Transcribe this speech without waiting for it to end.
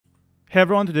Hey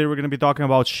everyone, today we're going to be talking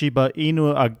about Shiba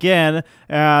Inu again,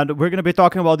 and we're going to be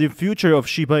talking about the future of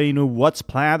Shiba Inu, what's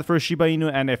planned for Shiba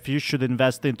Inu, and if you should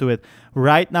invest into it.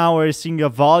 Right now, we're seeing a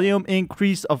volume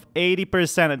increase of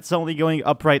 80%. It's only going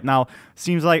up right now.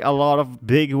 Seems like a lot of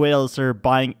big whales are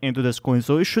buying into this coin,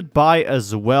 so you should buy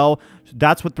as well.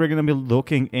 That's what we're going to be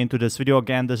looking into this video.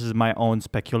 Again, this is my own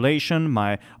speculation,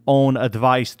 my own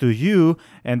advice to you,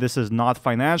 and this is not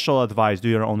financial advice. Do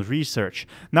your own research.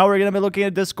 Now we're going to be looking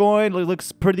at this coin. It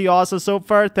looks pretty awesome so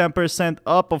far. 10%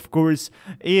 up, of course.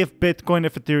 If Bitcoin,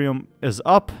 if Ethereum is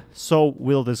up, so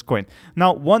will this coin.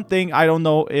 Now, one thing, I don't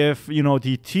know if,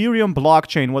 the Ethereum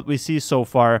blockchain, what we see so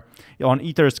far on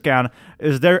Etherscan,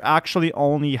 is there actually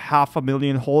only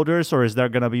 500,000 holders, or is there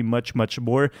going to be much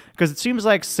more? Because it seems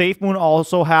like SafeMoon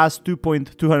also has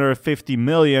 2.250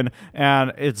 million,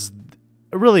 and it's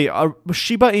really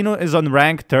Shiba Inu is on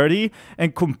rank 30,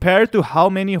 and compared to how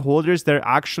many holders there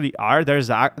actually are,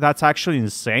 that's actually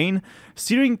insane.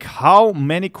 Seeing how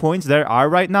many coins there are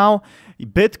right now,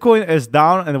 Bitcoin is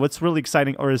down, and what's really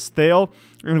exciting, or is stale.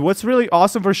 And what's really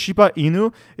awesome for Shiba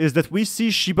Inu is that we see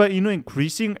Shiba Inu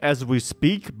increasing as we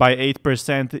speak by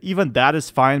 8%. Even that is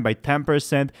fine, by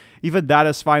 10%. Even that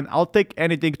is fine. I'll take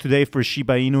anything today for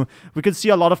Shiba Inu. We can see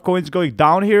a lot of coins going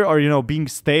down here, or being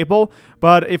stable.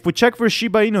 But if we check for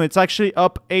Shiba Inu, it's actually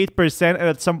up 8%. And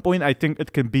at some point, I think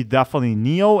it can be definitely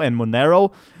Neo and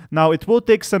Monero. Now, it will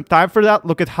take some time for that.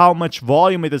 Look at how much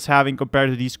volume it is having compared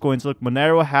to these coins. Look,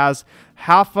 Monero has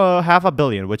half a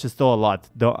billion, which is still a lot,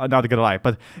 though, not gonna lie.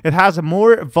 But it has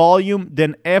more volume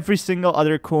than every single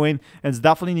other coin. And it's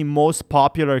definitely the most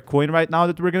popular coin right now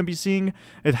that we're gonna be seeing.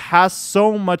 It has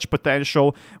so much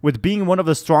potential with being one of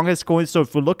the strongest coins. So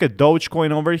if we look at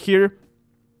Dogecoin over here,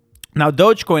 now,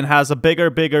 Dogecoin has a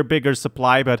bigger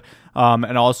supply, but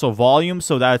and also volume.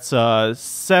 So that's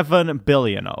 7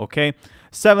 billion, okay?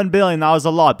 7 billion now is a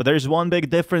lot, but there's one big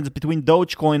difference between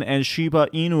Dogecoin and Shiba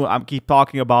Inu I keep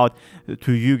talking about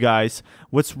to you guys.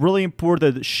 What's really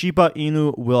important, Shiba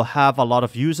Inu will have a lot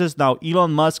of uses. Now,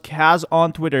 Elon Musk has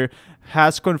on Twitter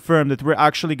has confirmed that we're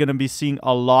actually going to be seeing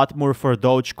a lot more for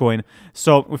Dogecoin.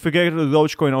 So if we get to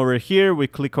Dogecoin over here, we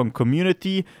click on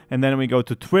community, and then we go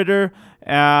to Twitter,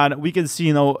 and we can see,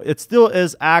 it still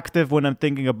is active when I'm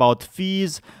thinking about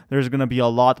fees. There's going to be a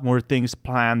lot more things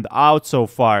planned out so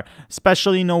far,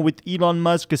 especially, with Elon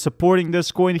Musk is supporting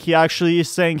this coin. He actually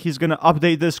is saying he's going to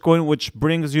update this coin, which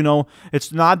brings,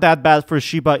 it's not that bad for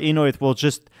Shiba Inu. It will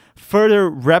just further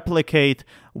replicate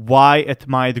why it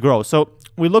might grow. So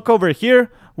we look over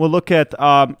here, we'll look at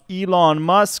Elon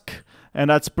Musk, and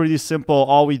that's pretty simple.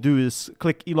 All we do is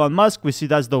click Elon Musk. We see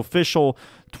that's the official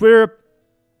Twitter.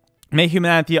 Make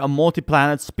humanity a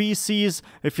multi-planet species.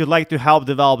 If you'd like to help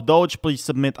develop Doge, please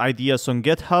submit ideas on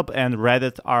GitHub, and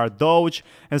Reddit are Doge.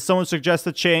 And someone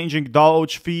suggested changing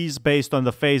Doge fees based on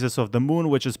the phases of the moon,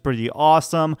 which is pretty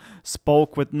awesome.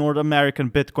 Spoke with North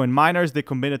American Bitcoin miners. They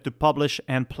committed to publish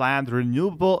and planned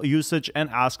renewable usage and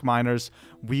ask miners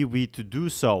we to do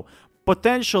so.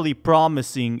 Potentially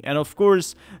promising, and of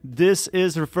course this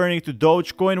is referring to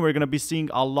Dogecoin. We're going to be seeing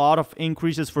a lot of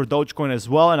increases for Dogecoin as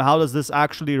well. And how does this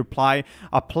actually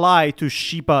apply to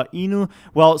Shiba Inu?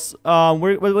 Well,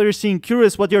 we're seeing,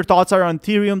 curious what your thoughts are on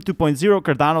Ethereum 2.0,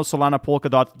 Cardano, Solana,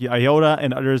 Polkadot, IOTA,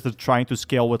 and others that are trying to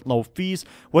scale with low fees.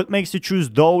 What makes you choose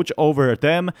Doge over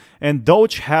them? And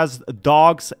Doge has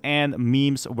dogs and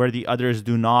memes where the others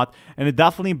do not, and it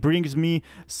definitely brings me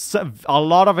a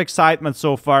lot of excitement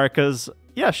so far, because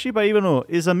yeah, Shiba Inu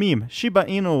is a meme. Shiba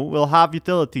Inu will have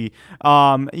utility.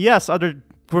 Yes, other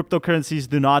cryptocurrencies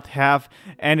do not have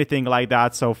anything like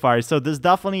that so far. So this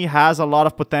definitely has a lot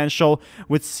of potential,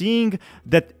 with seeing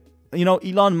that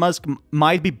Elon Musk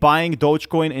might be buying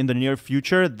Dogecoin in the near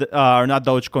future, or not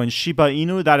Dogecoin, Shiba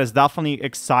Inu. That is definitely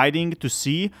exciting to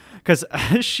see, because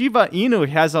Shiba Inu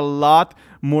has a lot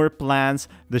more plans.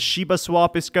 The Shiba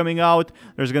swap is coming out.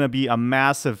 There's going to be a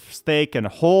massive stake and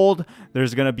hold.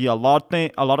 There's going to be a lot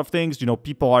of things.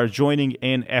 People are joining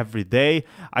in every day.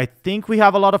 I think we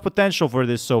have a lot of potential for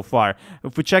this so far.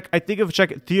 If we check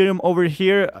Ethereum over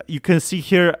here, you can see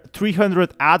here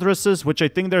 300 addresses, which I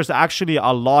think there's actually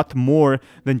a lot more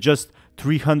than just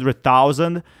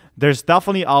 300,000. There's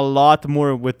definitely a lot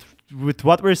more with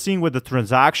what we're seeing with the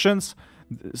transactions.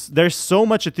 There's so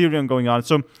much Ethereum going on.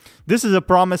 So this is a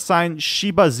promise sign.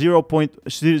 Shiba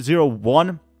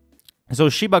 0.01 So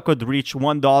Shiba could reach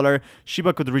 $1,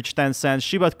 Shiba could reach 10 cents,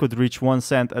 Shiba could reach 1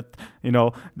 cent. At,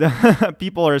 the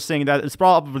people are saying that it's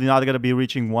probably not going to be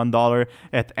reaching $1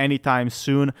 at any time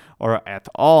soon or at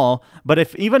all.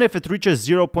 But even if it reaches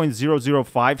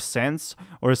 0.005 cents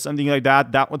or something like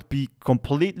that, that would be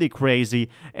completely crazy.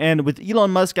 And with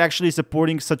Elon Musk actually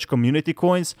supporting such community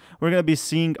coins, we're going to be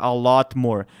seeing a lot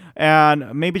more.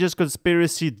 And maybe just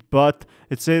conspiracy, but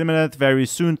it's imminent very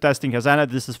soon. Testing has ended.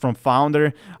 This is from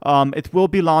Founder. It will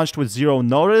be launched with zero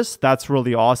notice. That's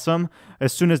really awesome.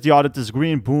 As soon as the audit is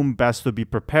green, boom, best to be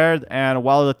prepared. And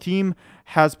while the team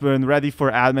has been ready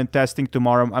for admin testing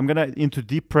tomorrow, I'm going to into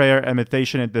deep prayer and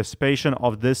meditation anticipation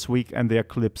of this week and the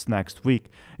eclipse next week.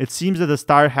 It seems that the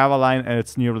stars have aligned and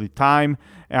it's nearly time.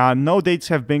 No dates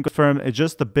have been confirmed. I'm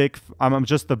just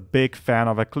a big fan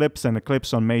of eclipse and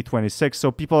eclipse on May 26th.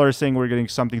 So people are saying we're getting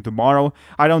something tomorrow.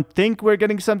 I don't think we're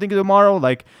getting something tomorrow.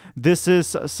 Like this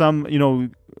is some,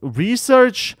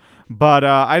 research, but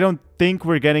I don't think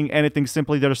we're getting anything.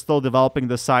 Simply they're still developing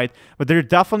the site, but they're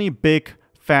definitely big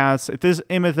fans. It is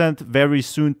imminent very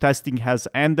soon. Testing has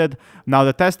ended. Now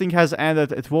the testing has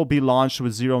ended. It will be launched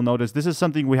with zero notice. This is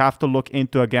something we have to look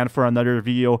into again for another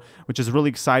video, which is really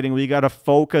exciting. We got to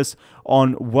focus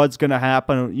on what's going to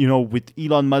happen, with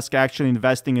Elon Musk actually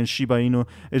investing in Shiba Inu.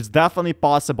 It's definitely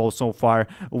possible so far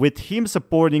with him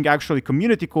supporting actually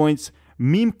community coins,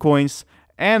 meme coins,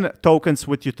 and tokens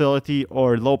with utility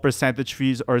or low percentage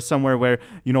fees or somewhere where,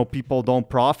 people don't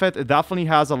profit. It definitely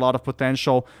has a lot of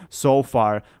potential so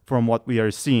far from what we are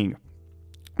seeing.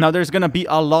 Now, there's going to be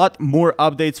a lot more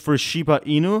updates for Shiba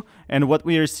Inu, and what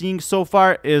we are seeing so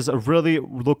far is really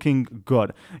looking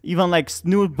good. Even like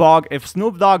Snoop Dogg, if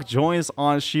Snoop Dogg joins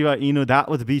on Shiba Inu, that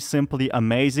would be simply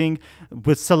amazing.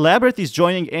 With celebrities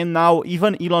joining in now,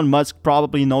 even Elon Musk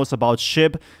probably knows about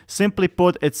SHIB. Simply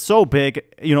put, it's so big.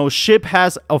 SHIB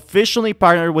has officially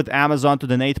partnered with Amazon to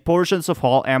donate portions of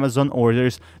all Amazon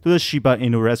orders to the Shiba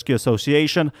Inu Rescue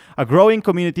Association, a growing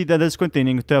community that is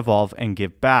continuing to evolve and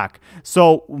give back.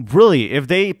 So really, if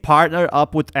they partner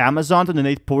up with Amazon to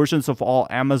donate portions of all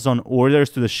Amazon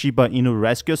orders to the Shiba Inu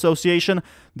Rescue Association,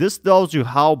 this tells you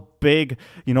how big,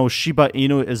 Shiba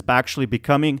Inu is actually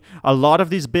becoming. A lot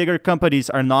of these bigger companies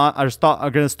are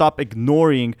going to stop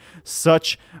ignoring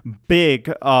such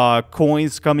big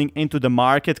coins coming into the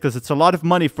market because it's a lot of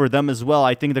money for them as well.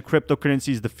 I think the cryptocurrency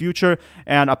is the future,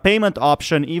 and a payment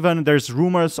option. Even there's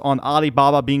rumors on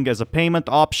Alibaba being as a payment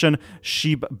option,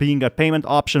 SHIB being a payment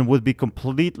option would be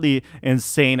completely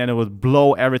insane, and it would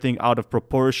blow everything out of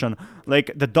proportion.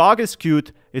 Like, the dog is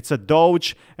cute, it's a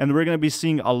Doge, and we're going to be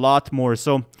seeing a lot more.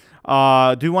 So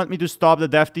do you want me to stop the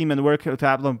dev team and work to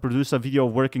have them produce a video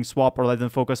of working swap, or let them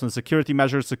focus on security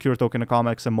measures, secure token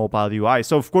economics, and mobile UI?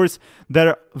 So of course,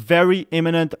 they're very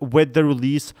imminent with the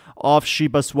release of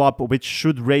Shiba Swap, which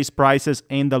should raise prices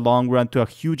in the long run to a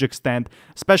huge extent,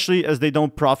 especially as they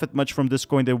don't profit much from this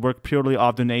coin. They work purely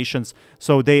off donations.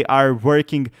 So they are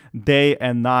working day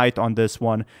and night on this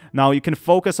one. Now you can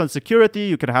focus on security.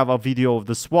 You can have a video of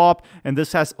the swap, and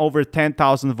this has over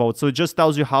 10,000 votes. So it just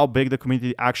tells you how big the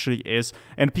community actually is.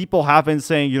 And people have been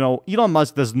saying, Elon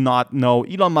Musk does not know.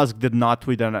 Elon Musk did not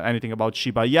tweet anything about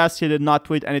Shiba. Yes, he did not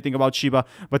tweet anything about Shiba,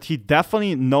 but he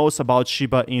definitely knows about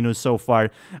Shiba Inu so far.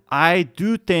 I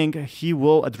do think he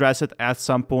will address it at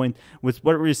some point. With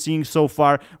what we're seeing so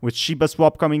far, with Shiba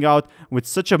Swap coming out, with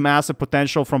such a massive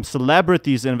potential from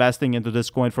celebrities investing into this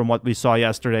coin from what we saw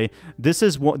yesterday, this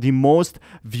is the most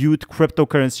viewed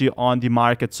cryptocurrency on the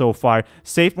market so far.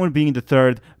 SafeMoon being the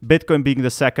third, Bitcoin being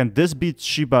the second. This beats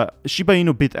Shiba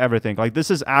Inu beat everything. Like, this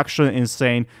is actually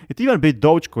insane. It even beat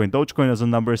Dogecoin. Dogecoin is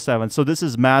on number 7. So this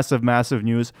is massive, massive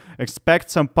news. Expect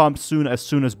some pump soon as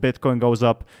Bitcoin goes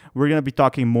up. We're going to be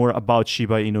talking more about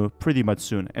Shiba Inu pretty much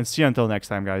soon. And see you until next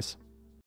time, guys.